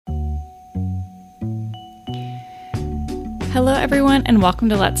Hello, everyone, and welcome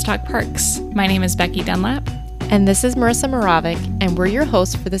to Let's Talk Parks. My name is Becky Dunlap. And this is Marissa Moravec, and we're your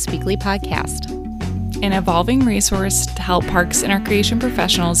hosts for this weekly podcast. An evolving resource to help parks and recreation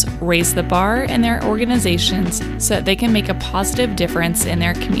professionals raise the bar in their organizations so that they can make a positive difference in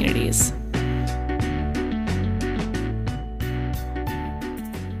their communities.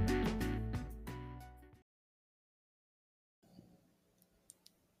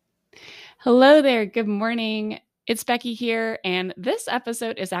 Hello there. Good morning. It's Becky here, and this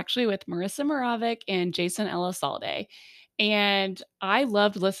episode is actually with Marissa Moravec and Jason Elizalde. And I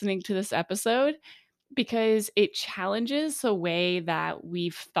loved listening to this episode because it challenges the way that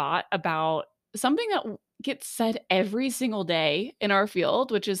we've thought about something that gets said every single day in our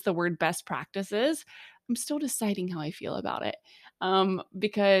field, which is the word best practices. I'm still deciding how I feel about it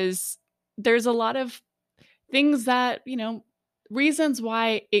because there's a lot of things that, reasons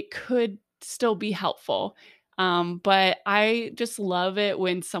why it could still be helpful. But I just love it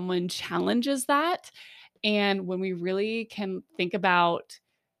when someone challenges that and when we really can think about,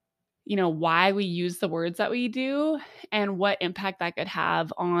 why we use the words that we do and what impact that could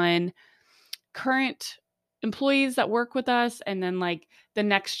have on current employees that work with us and then like the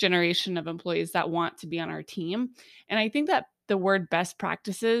next generation of employees that want to be on our team. And I think that the word best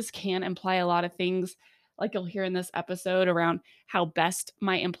practices can imply a lot of things, like you'll hear in this episode around how best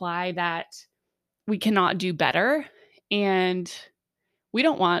might imply that we cannot do better. And we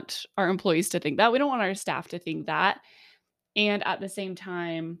don't want our employees to think that. We don't want our staff to think that. And at the same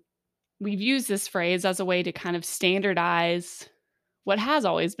time, we've used this phrase as a way to kind of standardize what has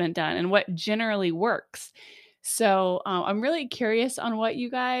always been done and what generally works. So I'm really curious on what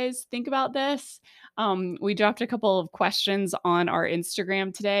you guys think about this. We dropped a couple of questions on our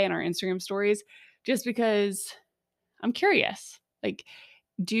Instagram today and our Instagram stories, just because I'm curious. Like,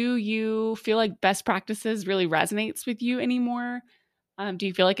 do you feel like best practices really resonates with you anymore? Do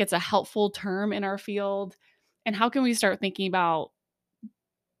you feel like it's a helpful term in our field? And how can we start thinking about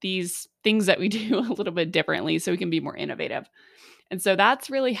these things that we do a little bit differently so we can be more innovative? And so that's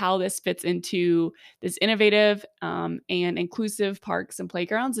really how this fits into this innovative and inclusive parks and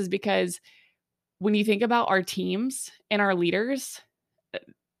playgrounds, is because when you think about our teams and our leaders,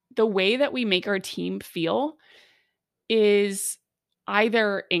 the way that we make our team feel is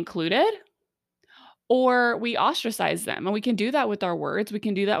either included or we ostracize them. And we can do that with our words. We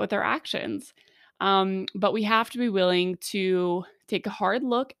can do that with our actions. But we have to be willing to take a hard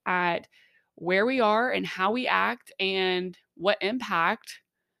look at where we are and how we act and what impact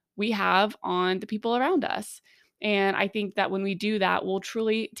we have on the people around us. And I think that when we do that, we'll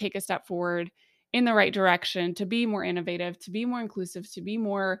truly take a step forward in the right direction to be more innovative, to be more inclusive, to be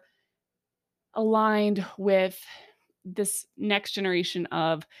more aligned with this next generation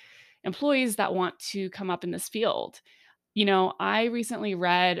of employees that want to come up in this field. I recently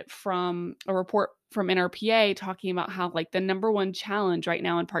read from a report from NRPA talking about how like the number one challenge right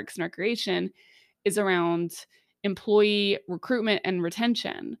now in parks and recreation is around employee recruitment and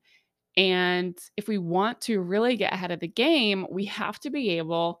retention. And if we want to really get ahead of the game, we have to be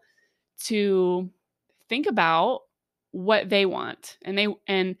able to think about what they want.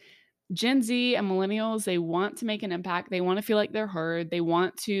 And Gen Z and millennials, they want to make an impact. They want to feel like they're heard. They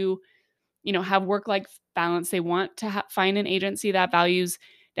want to have work-life balance. They want to find an agency that values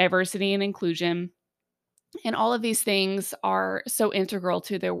diversity and inclusion. And all of these things are so integral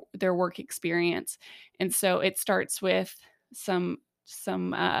to their work experience. And so it starts with some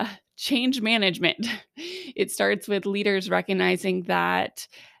change management. It starts with leaders recognizing that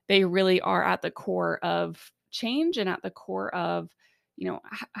they really are at the core of change and at the core of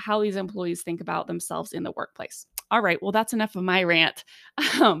how these employees think about themselves in the workplace. All right, well, that's enough of my rant.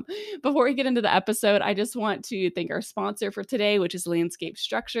 Before we get into the episode, I just want to thank our sponsor for today, which is Landscape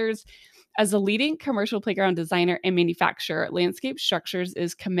Structures. As a leading commercial playground designer and manufacturer, Landscape Structures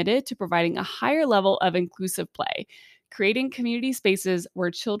is committed to providing a higher level of inclusive play, creating community spaces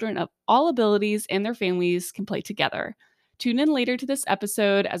where children of all abilities and their families can play together. Tune in later to this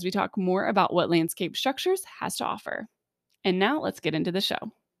episode as we talk more about what Landscape Structures has to offer. And now let's get into the show.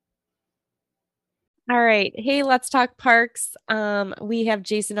 All right. Hey, let's talk parks. We have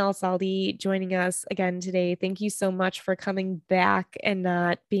Jason Elizalde joining us again today. Thank you so much for coming back and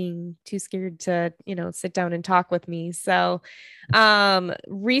not being too scared to, sit down and talk with me. So,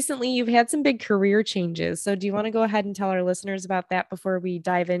 recently you've had some big career changes. So do you want to go ahead and tell our listeners about that before we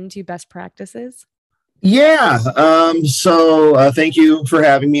dive into best practices? Yeah. Thank you for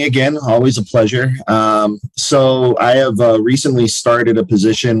having me again. Always a pleasure. So I have recently started a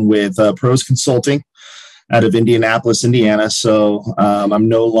position with Pros Consulting out of Indianapolis, Indiana. So I'm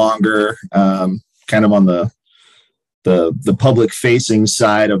no longer kind of on the the public facing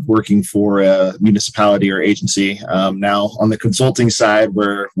side of working for a municipality or agency. Now on the consulting side,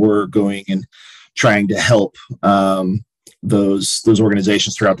 where we're going and trying to help those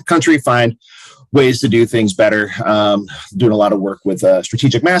organizations throughout the country find ways to do things better. Doing a lot of work with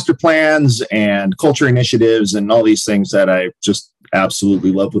strategic master plans and culture initiatives and all these things that I just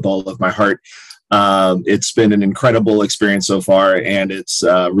absolutely love with all of my heart. It's been an incredible experience so far, and it's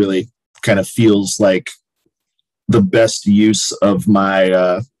really kind of feels like the best use of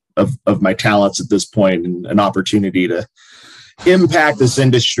my of my talents at this point, and an opportunity to impact this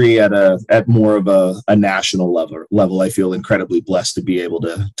industry at more of a national level. I feel incredibly blessed to be able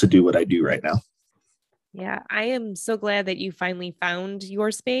to do what I do right now. Yeah, I am so glad that you finally found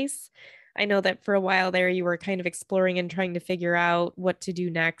your space. I know that for a while there, you were kind of exploring and trying to figure out what to do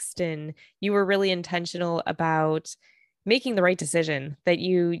next. And you were really intentional about making the right decision, that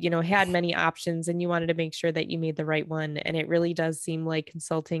you had many options and you wanted to make sure that you made the right one. And it really does seem like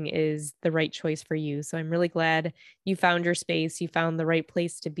consulting is the right choice for you. So I'm really glad you found your space, you found the right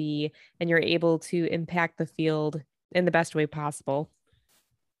place to be, and you're able to impact the field in the best way possible.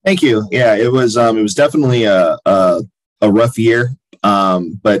 Thank you. Yeah, it was definitely a rough year.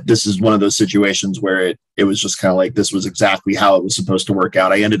 But this is one of those situations where it was just kind of like, this was exactly how it was supposed to work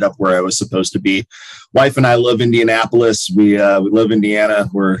out. I ended up where I was supposed to be. Wife and I love Indianapolis. We love Indiana.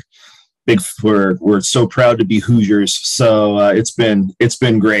 We're so proud to be Hoosiers. So it's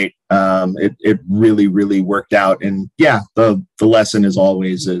been great. It really, really worked out. And yeah, the lesson is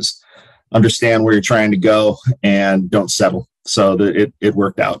always is understand where you're trying to go and don't settle. So it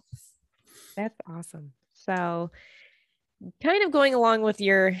worked out. That's awesome. So kind of going along with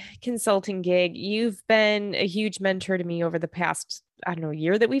your consulting gig, you've been a huge mentor to me over the past,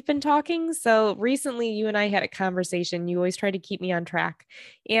 year that we've been talking. So recently you and I had a conversation. You always try to keep me on track.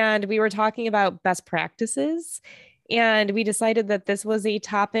 And we were talking about best practices. And we decided that this was a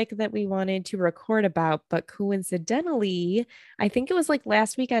topic that we wanted to record about. But coincidentally, I think it was like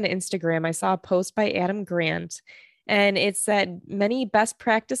last week on Instagram, I saw a post by Adam Grant. And it said, many best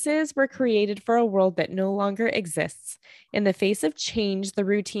practices were created for a world that no longer exists. In the face of change, the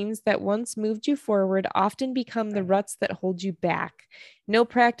routines that once moved you forward often become the ruts that hold you back. No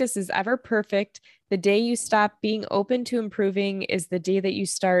practice is ever perfect. The day you stop being open to improving is the day that you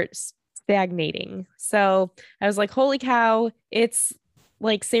start stagnating. So I was like, holy cow, it's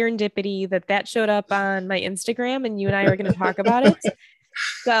like serendipity that showed up on my Instagram, and you and I are going to talk about it.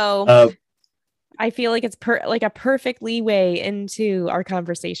 So I feel like it's like a perfect leeway into our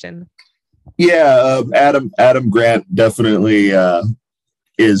conversation. Yeah, Adam Grant definitely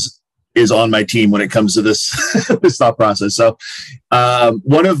is on my team when it comes to this this thought process. So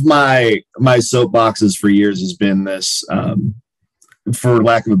one of my soapboxes for years has been this, for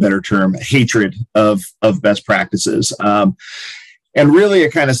lack of a better term, hatred of best practices. And really,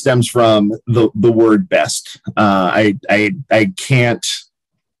 it kind of stems from the word best. I can't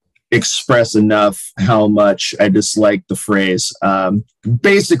express enough how much I dislike the phrase,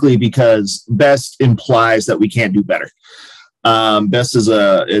 basically because best implies that we can't do better. Best is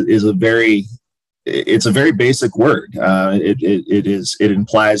a very basic word. It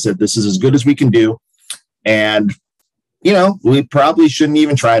implies that this is as good as we can do, and we probably shouldn't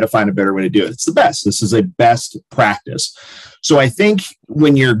even try to find a better way to do it. It's the best. This is a best practice. So I think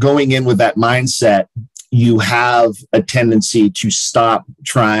when you're going in with that mindset, you have a tendency to stop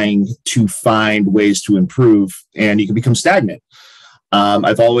trying to find ways to improve, and you can become stagnant.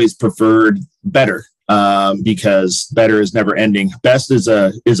 I've always preferred better, because better is never ending. Best is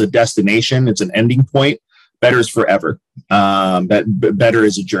a destination. It's an ending point. Better is forever. Better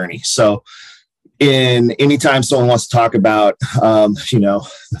is a journey. So anytime someone wants to talk about,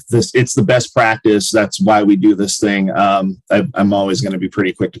 this, it's the best practice, that's why we do this thing. I'm always going to be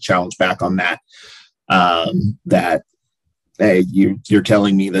pretty quick to challenge back on that. That, hey, you're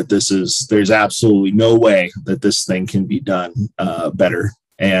telling me that there's absolutely no way that this thing can be done better.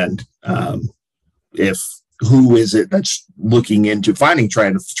 And if who is it that's looking into trying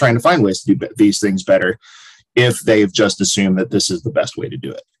to find ways to do these things better, if they've just assumed that this is the best way to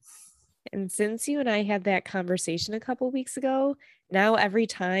do it? And since you and I had that conversation a couple of weeks ago, now every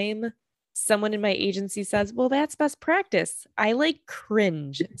time someone in my agency says, well, that's best practice, I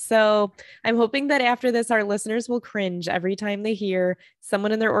cringe. So I'm hoping that after this, our listeners will cringe every time they hear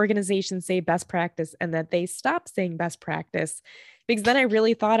someone in their organization say best practice, and that they stop saying best practice. Because then I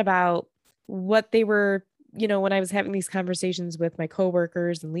really thought about what they were, when I was having these conversations with my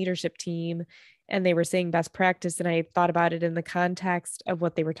coworkers and leadership team, and they were saying best practice, and I thought about it in the context of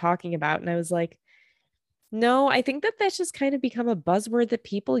what they were talking about. And I was like, no, I think that that's just kind of become a buzzword that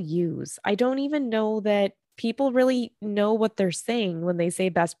people use. I don't even know that people really know what they're saying when they say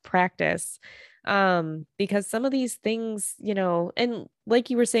best practice. Because some of these things, and like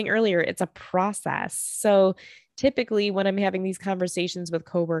you were saying earlier, it's a process. So typically when I'm having these conversations with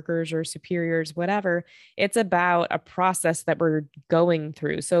coworkers or superiors, whatever, it's about a process that we're going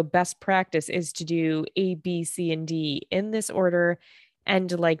through. So best practice is to do A, B, C, and D in this order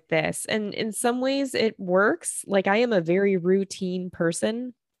and like this. And in some ways it works. Like I am a very routine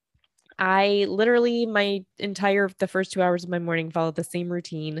person. I literally the first 2 hours of my morning follow the same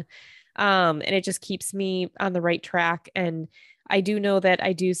routine. And it just keeps me on the right track. And I do know that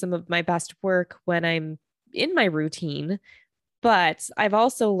I do some of my best work when I'm in my routine, but I've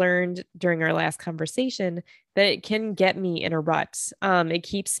also learned during our last conversation that it can get me in a rut. It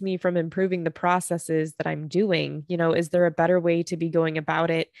keeps me from improving the processes that I'm doing. Is there a better way to be going about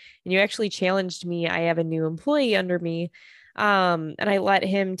it? And you actually challenged me. I have a new employee under me. And I let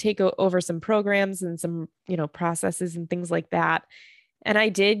him take over some programs and some, processes and things like that. And I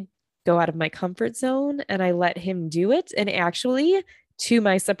did go out of my comfort zone and I let him do it. And actually, to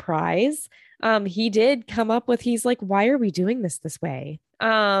my surprise, he did come up with, he's like, why are we doing this way?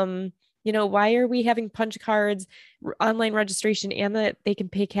 Why are we having punch cards, online registration, and that they can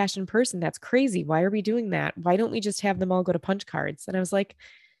pay cash in person? That's crazy. Why are we doing that? Why don't we just have them all go to punch cards? And I was like,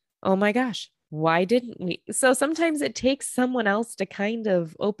 oh my gosh, why didn't we? So sometimes it takes someone else to kind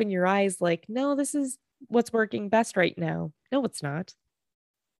of open your eyes like, no, this is what's working best right now. No, it's not.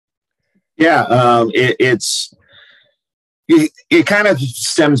 Yeah, it kind of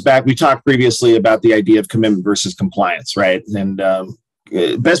stems back. We talked previously about the idea of commitment versus compliance, right? And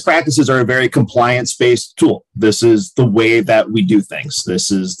best practices are a very compliance-based tool. This is the way that we do things.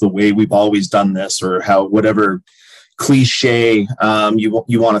 This is the way we've always done this, or how whatever cliche you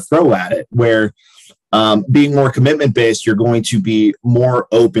want to throw at it. Where being more commitment-based, you're going to be more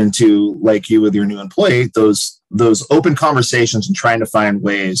open to, like you with your new employee, those open conversations and trying to find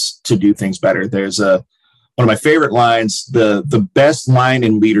ways to do things better. There's one of my favorite lines, the best line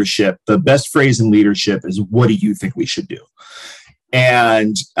in leadership, the best phrase in leadership is, what do you think we should do?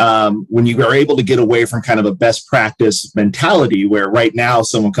 And when you are able to get away from kind of a best practice mentality, where right now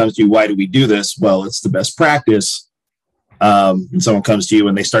someone comes to you, why do we do this? Well, it's the best practice. And someone comes to you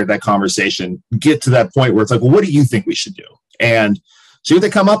and they start that conversation, get to that point where it's like, well, what do you think we should do? And see what they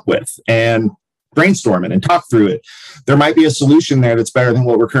come up with and brainstorm it and talk through it. There might be a solution there that's better than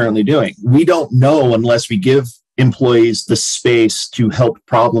what we're currently doing. We don't know unless we give employees the space to help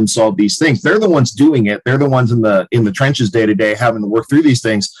problem solve these things. They're the ones doing it. They're the ones in the trenches day to day having to work through these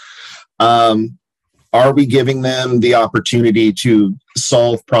things. Are we giving them the opportunity to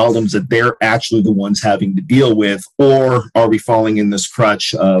solve problems that they're actually the ones having to deal with? Or are we falling in this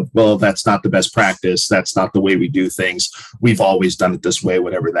crutch of, well, that's not the best practice. That's not the way we do things. We've always done it this way,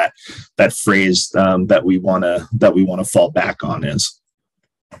 whatever that phrase that we want to fall back on is.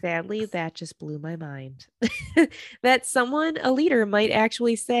 Sadly, that just blew my mind. That a leader might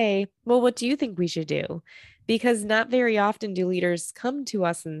actually say, well, what do you think we should do? Because not very often do leaders come to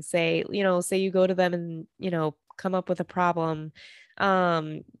us and say, say you go to them and, come up with a problem.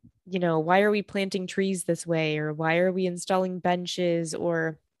 Why are we planting trees this way? Or why are we installing benches?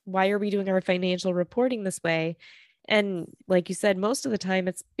 Or why are we doing our financial reporting this way? And like you said, most of the time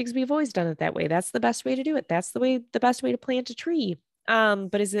it's because we've always done it that way. That's the best way to do it. That's the best way to plant a tree.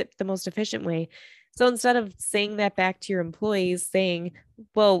 But is it the most efficient way? So instead of saying that back to your employees, saying,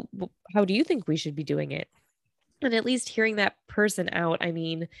 well, how do you think we should be doing it? And at least hearing that person out, I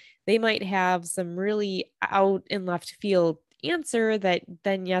mean, they might have some really out in left field answer that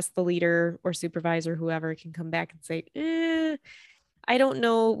then, yes, the leader or supervisor, whoever, can come back and say, I don't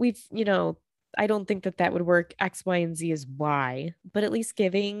know. I don't think that would work. X, Y, and Z is Y. But at least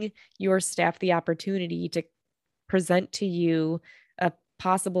giving your staff the opportunity to present to you a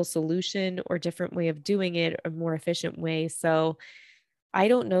possible solution or different way of doing it, a more efficient way. So I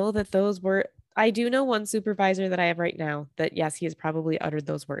don't know that I do know one supervisor that I have right now that, yes, he has probably uttered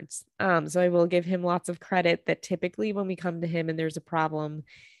those words. So I will give him lots of credit that typically when we come to him and there's a problem,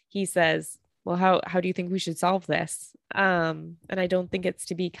 he says, well, how do you think we should solve this? And I don't think it's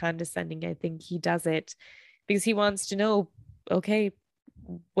to be condescending. I think he does it because he wants to know, okay,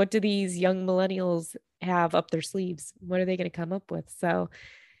 what do these young millennials have up their sleeves? What are they going to come up with? So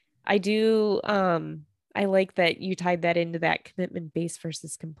I do, I like that you tied that into that commitment-based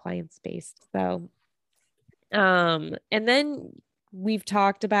versus compliance-based. So, and then we've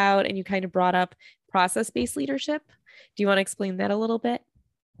talked about, and you kind of brought up process-based leadership. Do you want to explain that a little bit?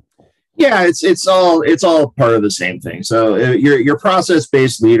 Yeah, it's all part of the same thing. So your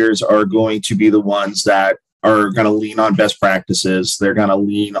process-based leaders are going to be the ones that are going to lean on best practices. They're going to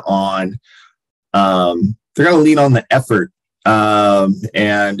lean on they're going to lean on the effort.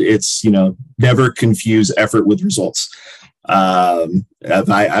 And it's, never confuse effort with results. If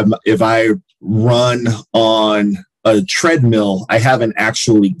I run on a treadmill, I haven't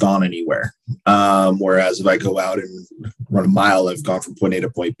actually gone anywhere. Whereas if I go out and run a mile, I've gone from point A to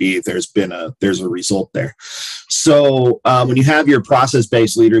point B. There's a result there. So when you have your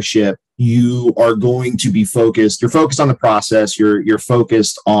process-based leadership, you are going to be focused. You're focused on the process. You're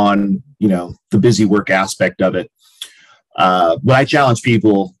focused on the busy work aspect of it. What I challenge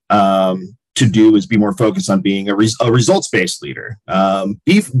people to do is be more focused on being a results-based leader. What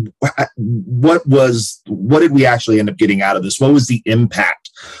did we actually end up getting out of this? What was the impact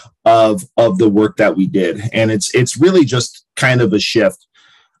of the work that we did? And it's really just kind of a shift.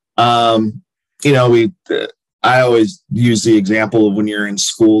 I always use the example of when you're in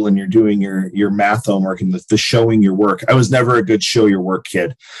school and you're doing your math homework and the showing your work. I was never a good show your work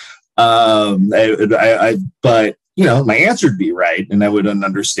kid. But my answer would be right, and I wouldn't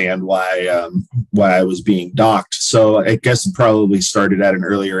understand why I was being docked. So I guess it probably started at an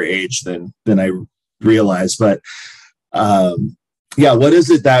earlier age than I realized. But what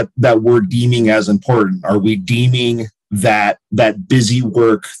is it that we're deeming as important? Are we deeming that busy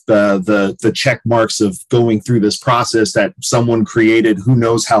work, the check marks of going through this process that someone created who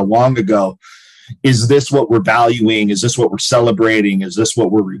knows how long ago? Is this what we're valuing? Is this what we're celebrating? Is this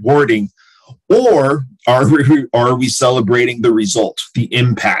what we're rewarding? Or are we celebrating the result, the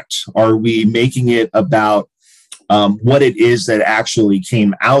impact? Are we making it about what it is that actually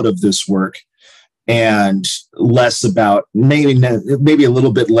came out of this work, and less about maybe a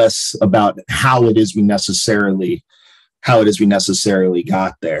little bit less about how it is we necessarily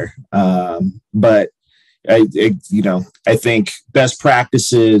got there? But I think best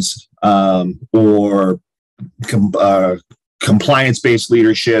practices or compliance-based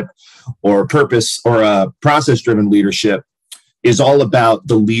leadership or purpose or process-driven leadership is all about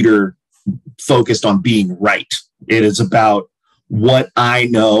the leader focused on being right. It is about what I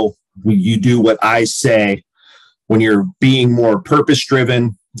know. You do what I say. When you're being more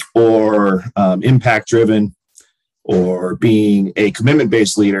purpose-driven or impact-driven or being a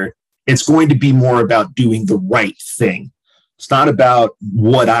commitment-based leader, it's going to be more about doing the right thing. It's not about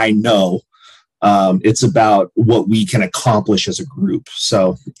what I know. It's about what we can accomplish as a group.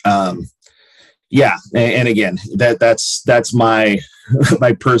 So, and again, that's my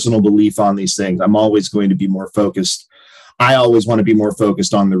my personal belief on these things. I'm always going to be more focused. I always want to be more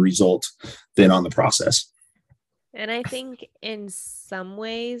focused on the result than on the process. And I think in some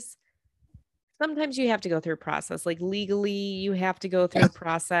ways, sometimes you have to go through a process. Like legally, you have to go through a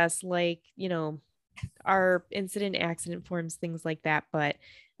process, like, our incident accident forms, things like that. But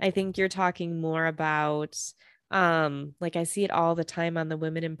I think you're talking more about, like I see it all the time on the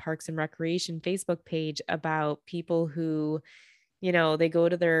Women in Parks and Recreation Facebook page about people who, they go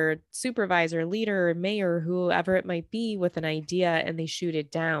to their supervisor, leader, mayor, whoever it might be, with an idea and they shoot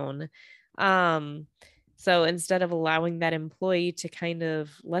it down. So instead of allowing that employee to kind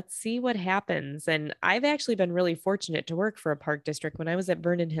of, let's see what happens. And I've actually been really fortunate to work for a park district. When I was at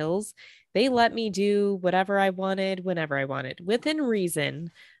Vernon Hills, they let me do whatever I wanted, whenever I wanted, within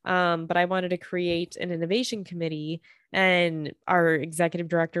reason. But I wanted to create an innovation committee, and our executive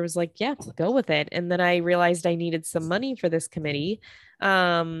director was like, yeah, go with it. And then I realized I needed some money for this committee.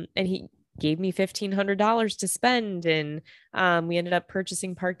 And he gave me $1,500 to spend. And we ended up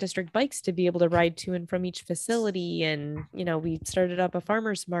purchasing Park District bikes to be able to ride to and from each facility. And, we started up a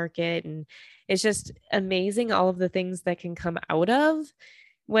farmer's market, and it's just amazing all of the things that can come out of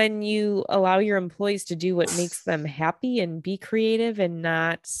when you allow your employees to do what makes them happy and be creative, and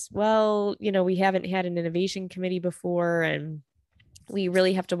not, we haven't had an innovation committee before, and we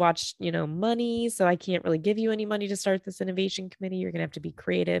really have to watch, money. So I can't really give you any money to start this innovation committee. You're going to have to be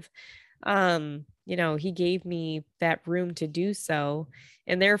creative. He gave me that room to do so.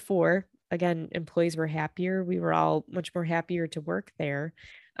 And therefore, again, employees were happier. We were all much more happier to work there.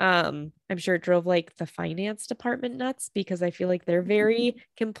 I'm sure it drove like the finance department nuts, because I feel like they're very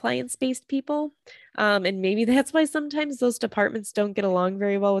compliance-based people. And maybe that's why sometimes those departments don't get along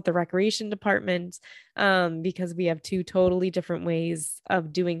very well with the recreation department, because we have two totally different ways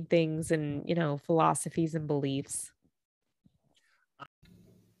of doing things and, philosophies and beliefs.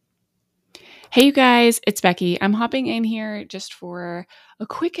 Hey, you guys, it's Becky. I'm hopping in here just for a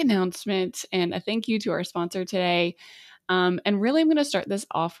quick announcement and a thank you to our sponsor today. And really, I'm going to start this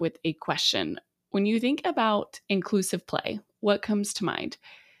off with a question. When you think about inclusive play, what comes to mind?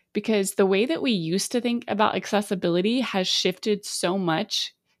 Because the way that we used to think about accessibility has shifted so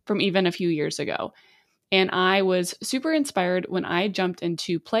much from even a few years ago. And I was super inspired when I jumped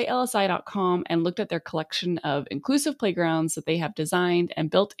into playlsi.com and looked at their collection of inclusive playgrounds that they have designed and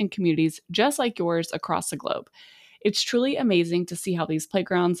built in communities just like yours across the globe. It's truly amazing to see how these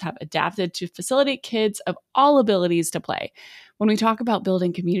playgrounds have adapted to facilitate kids of all abilities to play. When we talk about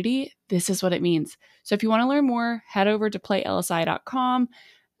building community, this is what it means. So if you want to learn more, head over to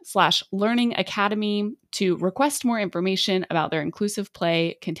playlsi.com/learning academy to request more information about their inclusive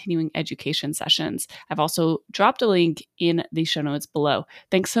play continuing education sessions. I've also dropped a link in the show notes below.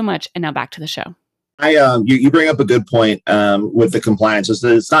 Thanks so much. And now back to the show. You bring up a good point with the compliance.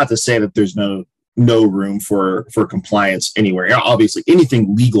 It's not to say that there's no room for compliance anywhere. Obviously,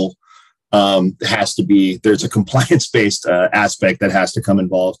 anything legal has to be, there's a compliance based aspect that has to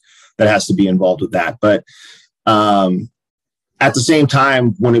be involved with that. But at the same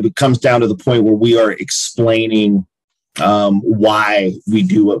time, when it comes down to the point where we are explaining why we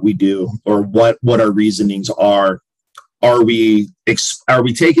do what we do, or what our reasonings are we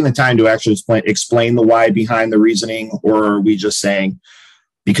taking the time to actually explain the why behind the reasoning, or are we just saying,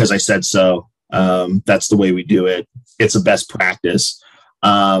 because I said so, that's the way we do it, it's a best practice?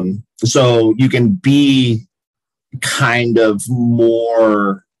 So you can be kind of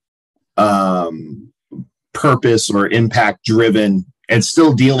more purpose or impact driven and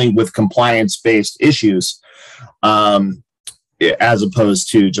still dealing with compliance based issues, as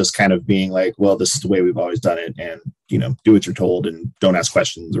opposed to just kind of being like, well, this is the way we've always done it, and do what you're told and don't ask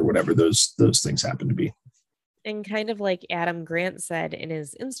questions, or whatever those things happen to be. And kind of like Adam Grant said in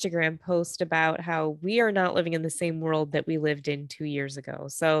his Instagram post about how we are not living in the same world that we lived in 2 years ago.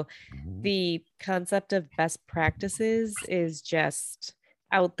 So the concept of best practices is just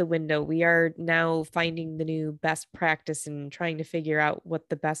out the window. We are now finding the new best practice and trying to figure out what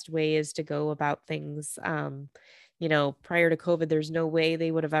the best way is to go about things. Prior to COVID, there's no way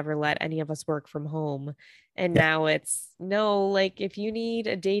they would have ever let any of us work from home. And now it's no, like, if you need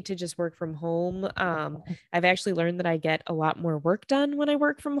a day to just work from home, I've actually learned that I get a lot more work done when I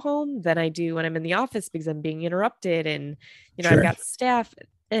work from home than I do when I'm in the office, because I'm being interrupted. And, Sure. I've got staff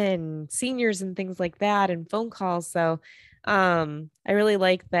and seniors and things like that and phone calls. So I really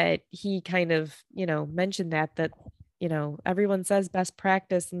like that he kind of, mentioned that everyone says best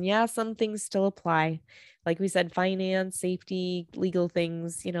practice, and some things still apply. Like we said, finance, safety, legal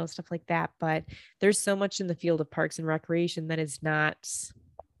things, stuff like that. But there's so much in the field of parks and recreation that is not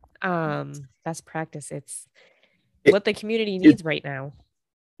best practice. It's what the community needs right now.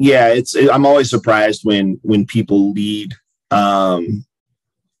 Yeah, I'm always surprised when people lead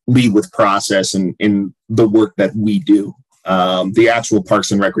with process in the work that we do. The actual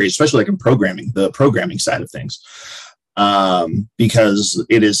parks and recreation, especially like in the programming side of things, because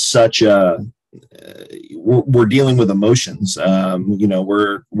it is such we're dealing with emotions.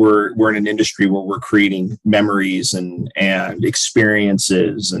 We're in an industry where we're creating memories and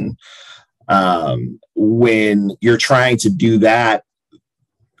experiences, and when you're trying to do that,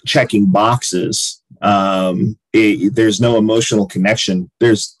 checking boxes, there's no emotional connection.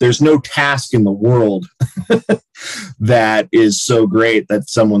 There's no task in the world that is so great that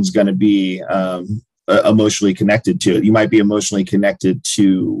someone's going to be emotionally connected to it. You might be emotionally connected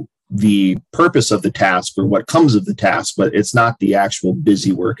to the purpose of the task or what comes of the task, but it's not the actual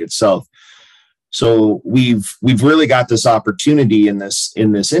busy work itself. So we've really got this opportunity in this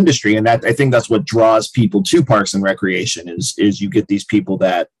industry, and that, I think that's what draws people to parks and recreation is you get these people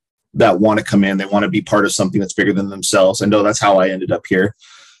that want to come in, they want to be part of something that's bigger than themselves. I know that's how I ended up here.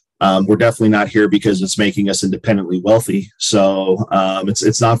 We're definitely not here because it's making us independently wealthy. So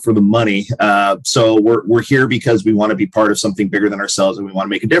it's not for the money. So we're here because we want to be part of something bigger than ourselves, and we want to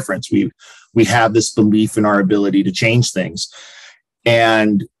make a difference. We have this belief in our ability to change things,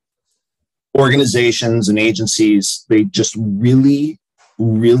 and organizations and agencies, they just really,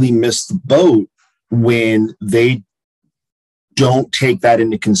 really miss the boat when they don't take that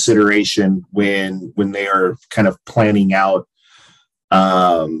into consideration when they are kind of planning out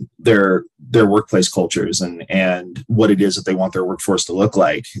their workplace cultures and what it is that they want their workforce to look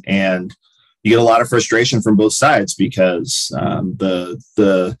like. And you get a lot of frustration from both sides, because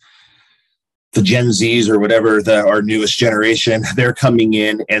the Gen Zs or whatever, our newest generation, they're coming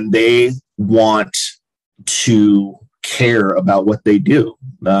in and they want to care about what they do.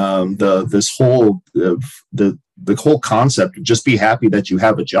 The whole concept of just be happy that you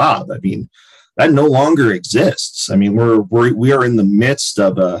have a job, I mean, that no longer exists. I mean, we are in the midst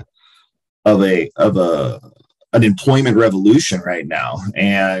of an employment revolution right now,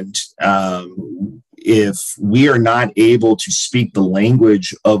 and if we are not able to speak the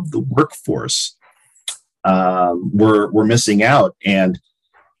language of the workforce, we're missing out. And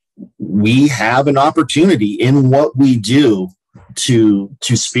we have an opportunity in what we do to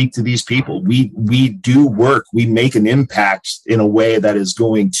speak to these people. We do work, we make an impact in a way that is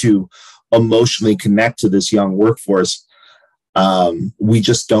going to emotionally connect to this young workforce. We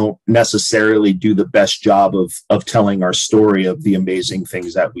just don't necessarily do the best job of telling our story of the amazing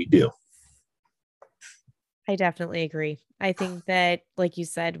things that we do. I definitely agree. I think that, like you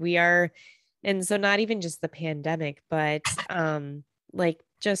said, we are, and so not even just the pandemic, but like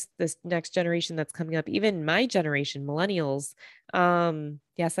just this next generation that's coming up, even my generation, millennials.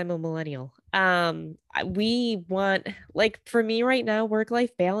 Yes, I'm a millennial. We want, like, for me right now,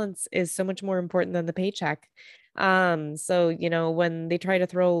 work-life balance is so much more important than the paycheck. So, when they try to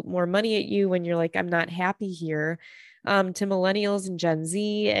throw more money at you when you're like, I'm not happy here, to millennials and Gen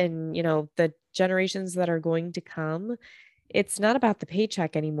Z and, the generations that are going to come, it's not about the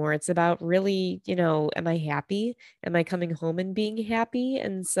paycheck anymore. It's about really, am I happy? Am I coming home and being happy?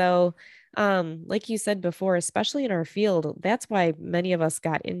 And so, like you said before, especially in our field, that's why many of us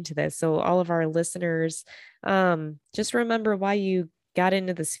got into this. So all of our listeners, just remember why you got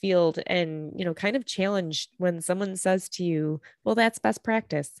into this field and, kind of challenge when someone says to you, well, that's best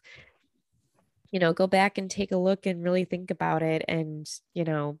practice. Go back and take a look and really think about it. And,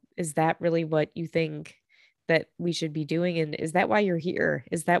 is that really what you think that we should be doing? And is that why you're here?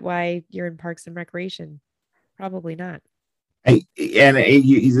 Is that why you're in Parks and Recreation? Probably not.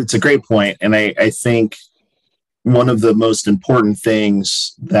 It's a great point. And I think one of the most important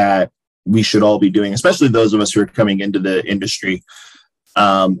things that we should all be doing, especially those of us who are coming into the industry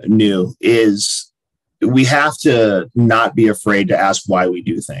new, is we have to not be afraid to ask why we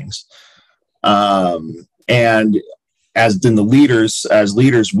do things. And as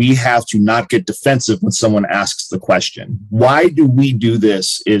leaders, we have to not get defensive when someone asks the question. Why do we do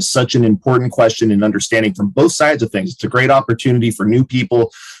this is such an important question in understanding from both sides of things. It's a great opportunity for new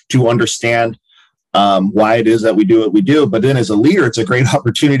people to understand why it is that we do what we do. But then as a leader, it's a great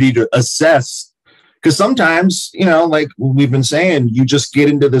opportunity to assess, because sometimes, like we've been saying, you just get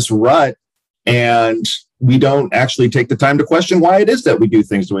into this rut and we don't actually take the time to question why it is that we do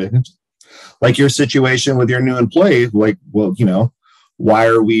things the way it is. Like your situation with your new employee, like, well, why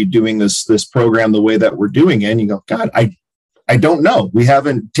are we doing this program the way that we're doing it? And you go, God, I don't know. We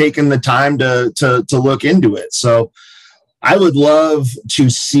haven't taken the time to look into it. So I would love to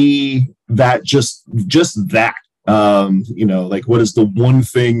see that, just that, like, what is the one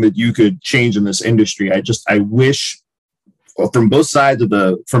thing that you could change in this industry? I wish from both sides of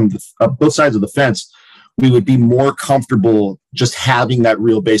the fence, we would be more comfortable just having that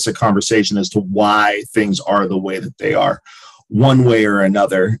real basic conversation as to why things are the way that they are, one way or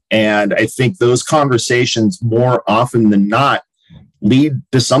another. And I think those conversations more often than not lead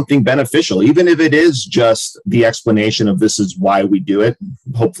to something beneficial, even if it is just the explanation of this is why we do it.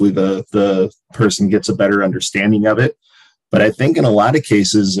 Hopefully the person gets a better understanding of it. But I think in a lot of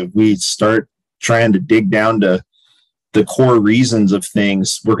cases, if we start trying to dig down to the core reasons of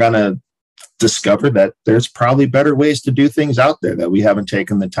things, we're going to discover that there's probably better ways to do things out there that we haven't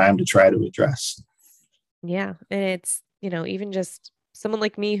taken the time to try to address. Yeah. And it's, even just someone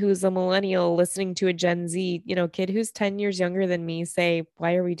like me who's a millennial listening to a Gen Z, kid who's 10 years younger than me say,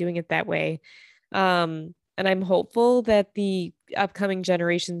 why are we doing it that way? And I'm hopeful that the upcoming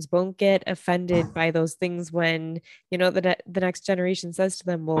generations won't get offended by those things when, the next generation says to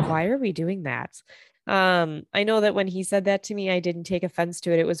them, well, why are we doing that? I know that when he said that to me, I didn't take offense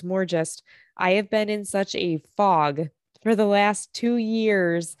to it. It was more just, I have been in such a fog for the last 2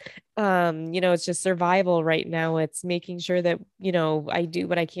 years. It's just survival right now. It's making sure that, I do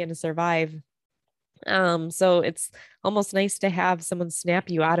what I can to survive. So it's almost nice to have someone snap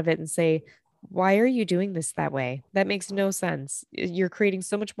you out of it and say, why are you doing this that way? That makes no sense. You're creating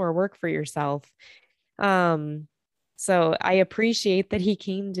so much more work for yourself. So I appreciate that he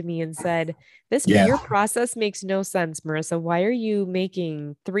came to me and said, your process makes no sense, Marissa. Why are you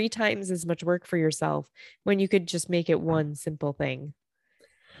making 3 times as much work for yourself when you could just make it one simple thing?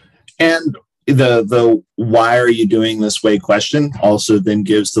 And the why are you doing this way question also then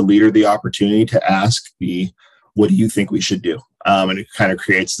gives the leader the opportunity to ask what do you think we should do? And it kind of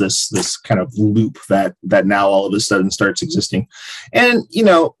creates this kind of loop that now all of a sudden starts existing. And,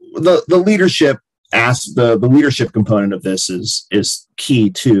 the leadership the leadership component of this is key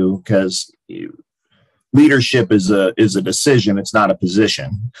too, because leadership is a decision. It's not a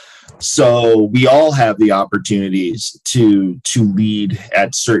position. So we all have the opportunities to lead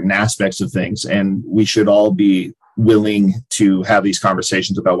at certain aspects of things, and we should all be willing to have these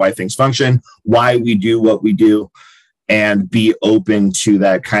conversations about why things function, why we do what we do, and be open to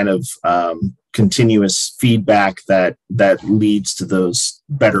that kind of continuous feedback that leads to those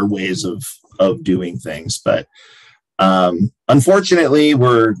better ways of doing things. But unfortunately,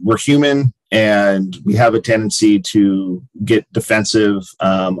 we're human, and we have a tendency to get defensive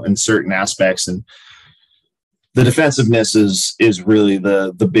in certain aspects, and the defensiveness is really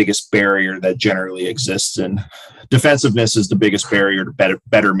the biggest barrier that generally exists, and defensiveness is the biggest barrier to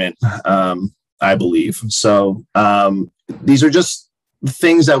betterment, I believe. So these are just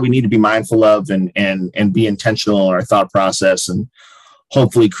things that we need to be mindful of, and be intentional in our thought process, and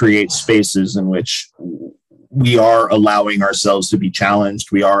hopefully create spaces in which we are allowing ourselves to be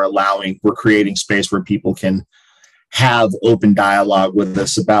challenged. We're creating space where people can have open dialogue with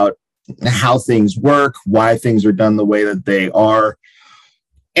us about how things work, why things are done the way that they are.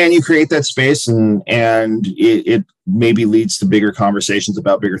 And you create that space, and it maybe leads to bigger conversations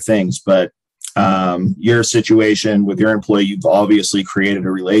about bigger things. But your situation with your employee, you've obviously created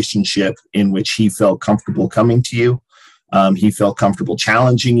a relationship in which he felt comfortable coming to you. He felt comfortable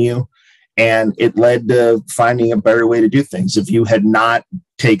challenging you, and it led to finding a better way to do things. If you had not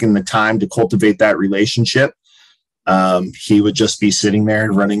taken the time to cultivate that relationship, he would just be sitting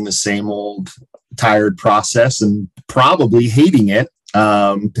there running the same old tired process and probably hating it,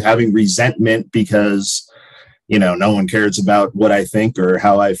 having resentment because, no one cares about what I think or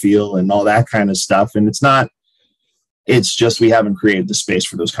how I feel and all that kind of stuff. And it's just, we haven't created the space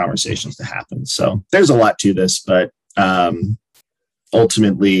for those conversations to happen. So there's a lot to this, but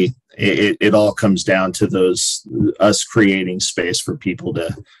ultimately it all comes down to us creating space for people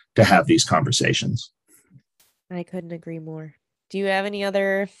to have these conversations. I couldn't agree more. Do you have any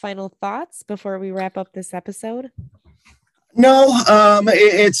other final thoughts before we wrap up this episode? No,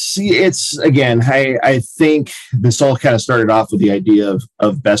 it's again, I think this all kind of started off with the idea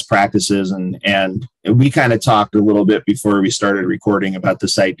of best practices, and we kind of talked a little bit before we started recording about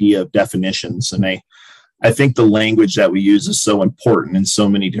this idea of definitions. And I think the language that we use is so important in so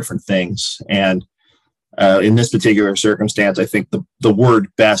many different things. And in this particular circumstance, I think the word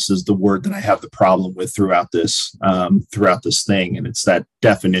best is the word that I have the problem with throughout this thing. And it's that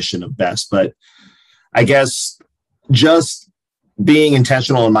definition of best. But I guess just being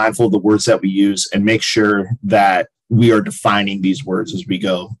intentional and mindful of the words that we use, and make sure that we are defining these words as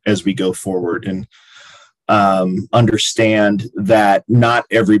we go forward, and understand that not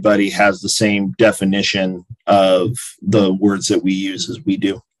everybody has the same definition of the words that we use as we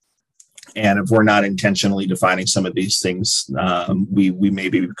do. And if we're not intentionally defining some of these things, we may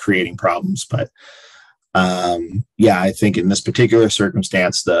be creating problems. But I think in this particular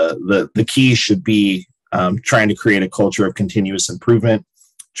circumstance, the key should be trying to create a culture of continuous improvement,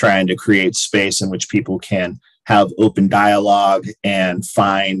 trying to create space in which people can have open dialogue and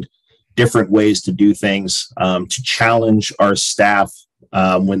find different ways to do things, to challenge our staff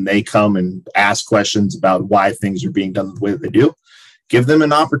when they come and ask questions about why things are being done the way that they do. Give them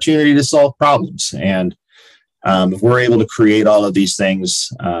an opportunity to solve problems. And if we're able to create all of these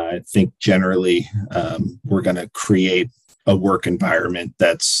things, I think generally we're going to create a work environment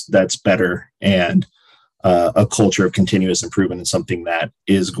that's better, and a culture of continuous improvement, and something that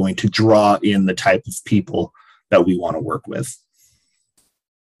is going to draw in the type of people that we want to work with.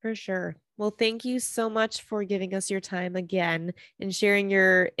 For sure. Well, thank you so much for giving us your time again and sharing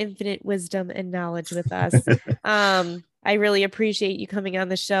your infinite wisdom and knowledge with us. I really appreciate you coming on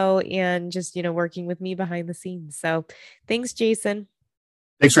the show and just, working with me behind the scenes. So thanks, Jason.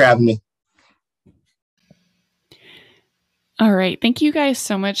 Thanks for having me. All right. Thank you guys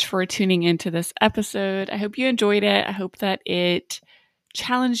so much for tuning into this episode. I hope you enjoyed it. I hope that it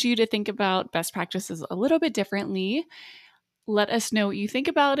challenged you to think about best practices a little bit differently. Let us know what you think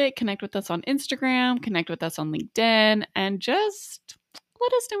about it. Connect with us on Instagram, connect with us on LinkedIn, and just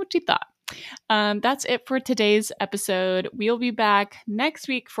let us know what you thought. That's it for today's episode. We'll be back next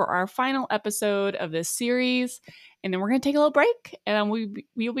week for our final episode of this series, and then we're going to take a little break, and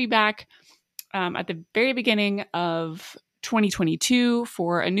we'll be back at the very beginning of 2022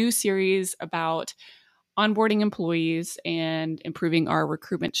 for a new series about onboarding employees and improving our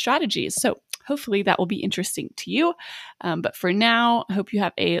recruitment strategies. So hopefully that will be interesting to you. But for now, I hope you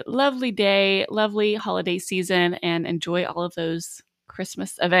have a lovely day, lovely holiday season, and enjoy all of those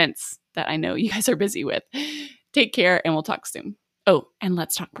Christmas events that I know you guys are busy with. Take care, and we'll talk soon. Oh, and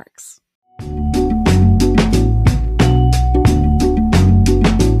let's talk parks.